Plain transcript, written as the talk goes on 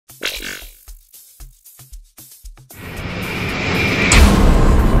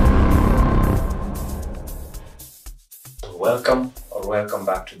welcome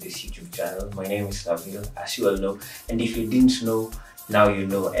back to this YouTube channel. My name is Nabil, as you all know, and if you didn't know, now you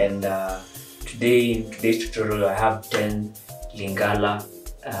know. And today in today's tutorial I have 10 Lingala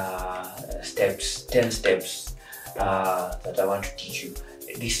steps, 10 steps that I want to teach you.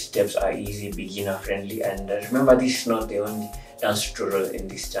 These steps are easy, beginner friendly, and remember, this is not the only dance tutorial in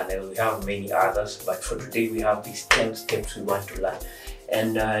this channel. We have many others, but for today we have these 10 steps we want to learn,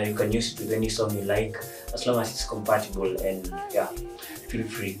 and you can use it with any song you like as long as it's compatible, and yeah, feel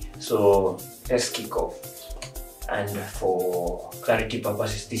free. So let's kick off. And for clarity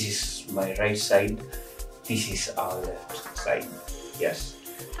purposes, this is my right side, this is our left side. Yes,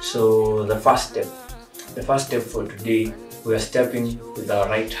 so the first step for today, we are stepping with our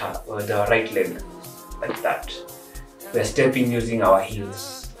right hand, or the right leg, like that. We are stepping using our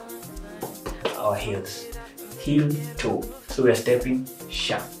heels, heel toe. So we are stepping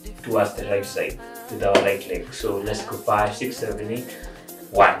sharp towards the right side with our right leg. So let's go 5, 6, 7, 8,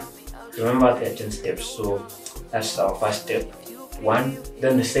 1. Remember, there are 10 steps, so that's our first step, 1.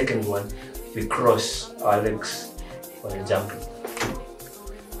 Then the second one, we cross our legs while jumping, 2.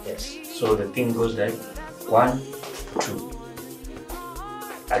 Yes, so the thing goes like 1, 2.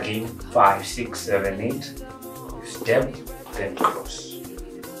 Again, 5, 6, 7, 8. You step, then cross.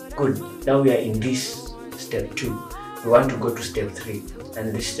 Good. Now we are in this step 2. We want to go to step 3.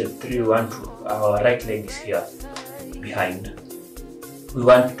 And this step 3, we want to, our right leg is here behind. We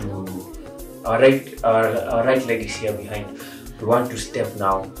want to, our right leg is here behind. We want to step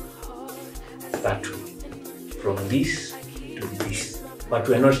now that way, from this to this, but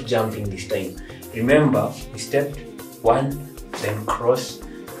we are not jumping this time. Remember, we stepped 1, then cross,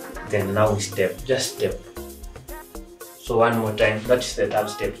 then now we step, just step. So one more time, that's the third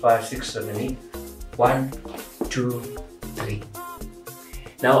step, 5, 6, 7, 8, 1, 2, 3.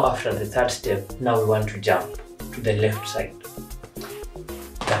 Now after the third step, now we want to jump to the left side,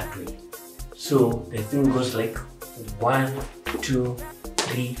 that way. So the thing goes like 1, 2,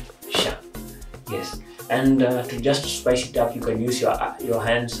 3, sharp. Yes, and to just spice it up, you can use your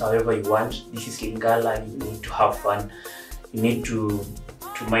hands however you want. This is Lingala, you need to have fun. You need to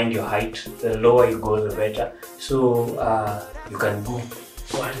mind your height. The lower you go, the better. So you can go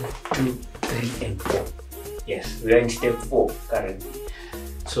 1, 2, 3, and 4. Yes, we are in step 4 currently.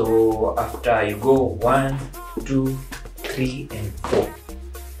 So after you go 1, 2, 3, and 4.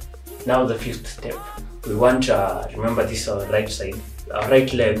 Now the 5th step. We want remember, this is our right side, our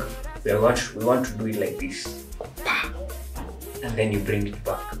right leg. We want to do it like this, and then you bring it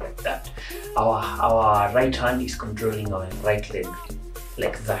back like that. Our right hand is controlling our right leg,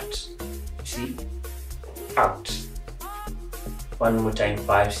 like that. See, out. One more time,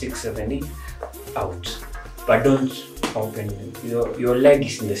 5, 6, 7, 8, out. But don't open your leg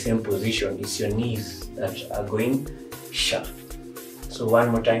is in the same position. It's your knees that are going sharp. So one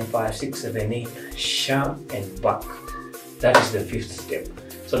more time, 5, 6, 7, 8, sharp and back. That is the 5th step.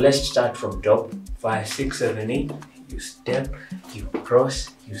 So let's start from top. 5, 6, 7, 8. You step, you cross,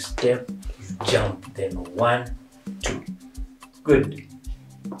 you step, you jump. Then 1, 2. Good.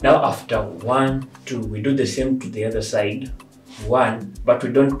 Now after 1, 2, we do the same to the other side. 1, but we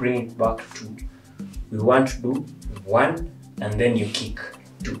don't bring it back 2. We want to do 1 and then you kick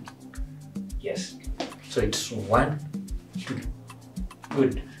 2. Yes. So it's 1, 2.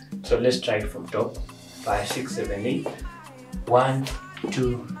 Good. So let's try it from top. 5, 6, 7, 8. 1,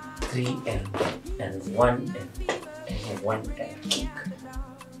 2, 3, and 1 and 2, and 1 and kick.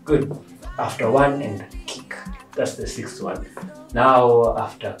 Good. After 1 and kick, that's the 6th one. Now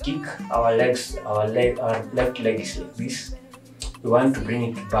after kick, our left leg is like this. We want to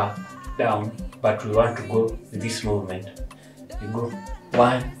bring it back down, but we want to go with this movement. You go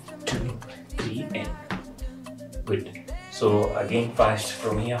 1, 2, 3, and good. So again, first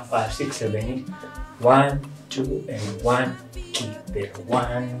from here, 5, 6, 7, 8. 1, 2, and 1, kick. Then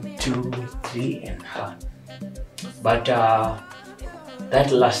 1, 2, 3, and 1. But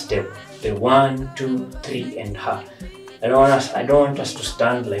that last step, the 1, 2, 3, and ha. I don't want us to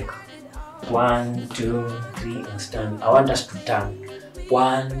stand like 1, 2, 3, and stand. I want us to turn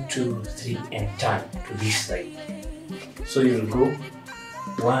 1, 2, 3, and turn to this side. So you'll go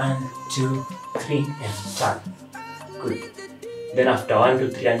 1, 2, 3, and turn. Good. Then after 1, 2,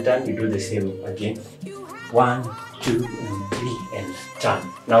 3, and turn, you do the same again. 1, 2, and 3, and turn.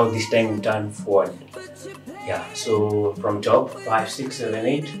 Now this time you turn forward. Yeah, so from top, 5, 6, 7,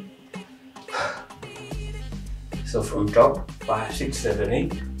 8. So from top, 5, 6, 7,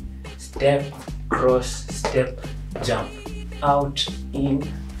 8. Step, cross, step, jump. Out, in,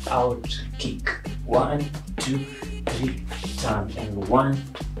 out, kick. 1, 2, 3, turn. And 1,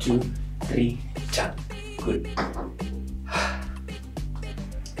 2, 3, turn. Good.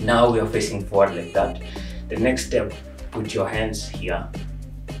 Now we are facing forward like that. The next step, put your hands here.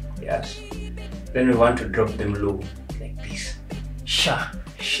 Yes. Then we want to drop them low like this. Sha,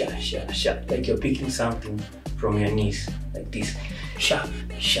 sha, sha, sha. Like you're picking something from your knees like this. Sha,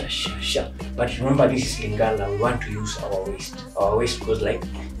 sha, sha, sha. But remember, this is Lingala. We want to use our waist. Our waist goes like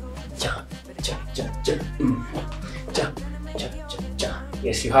cha, cha, cha, cha, cha, cha, cha, cha.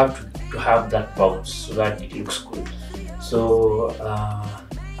 Yes, you have to have that bounce so that it looks good. So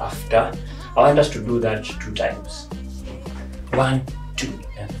after, I want us to do that 2 times. 1, 2,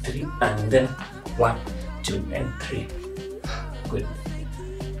 and 3, and then 1, 2, and 3. Good.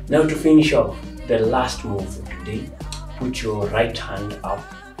 Now to finish off the last move for today, put your right hand up,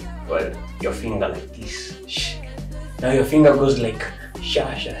 well, your finger like this. Now your finger goes like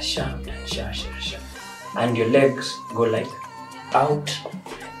sha, sha, sha, sha, sha, sha, and your legs go like out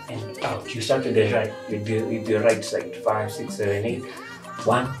and out. You start with the right, with the right side. 5, 6, 7, 8.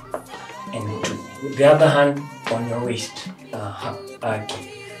 1 and 2. With the other hand on your waist. Okay.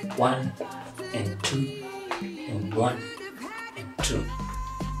 1 and 2 and 1 and 2.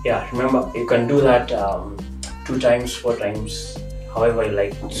 Yeah, remember you can do that 2 times, 4 times, however you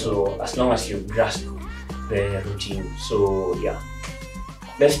like. So as long as you grasp the routine. So yeah,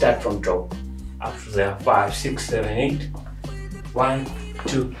 let's start from top. After there, 5, 6, 7, 8. 1,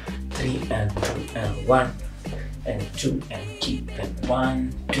 2, 3, and 2, and 1 and 2, and keep, and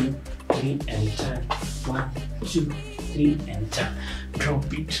 1, 2, 3, and turn. 1, 2, 3, and turn.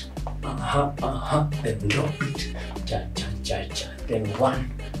 Drop it. Then drop it. Cha, cha, cha, cha. Then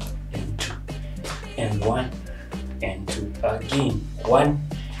 1 and 2, and 1 and 2. Again, 1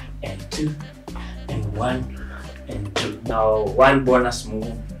 and 2, and 1 and 2. Now, one bonus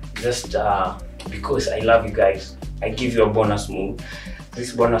move, just because I love you guys, I give you a bonus move.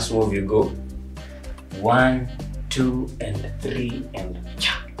 This bonus move, you go 1, 2, and 3, and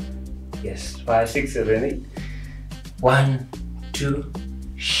cha. Yes, 5, 6, 7, 8. 1, 2,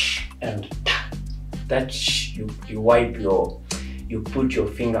 sh, and ta. That sh, you wipe you put your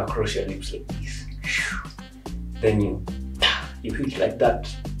finger across your lips like this. Then you hit like that.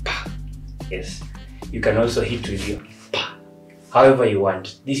 Yes, you can also hit with your however you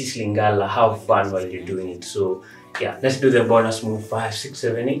want. This is Lingala. Have fun while you're doing it. So yeah, let's do the bonus move. 5, 6,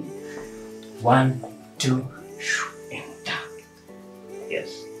 7, 8. 1, 2, and ta.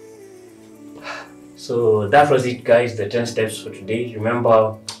 Yes. So that was it, guys. The 10 steps for today.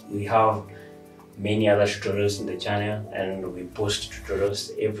 Remember, we have many other tutorials in the channel, and we post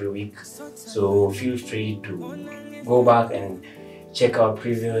tutorials every week. So feel free to go back and check our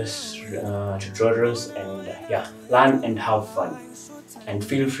previous tutorials, and yeah, learn and have fun. And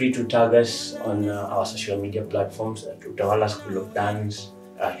feel free to tag us on our social media platforms at Utawala School of Dance,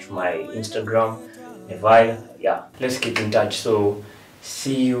 at my Instagram, Neville. Yeah, let's keep in touch. So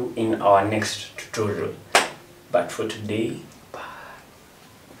see you in our next tutorial. But for today,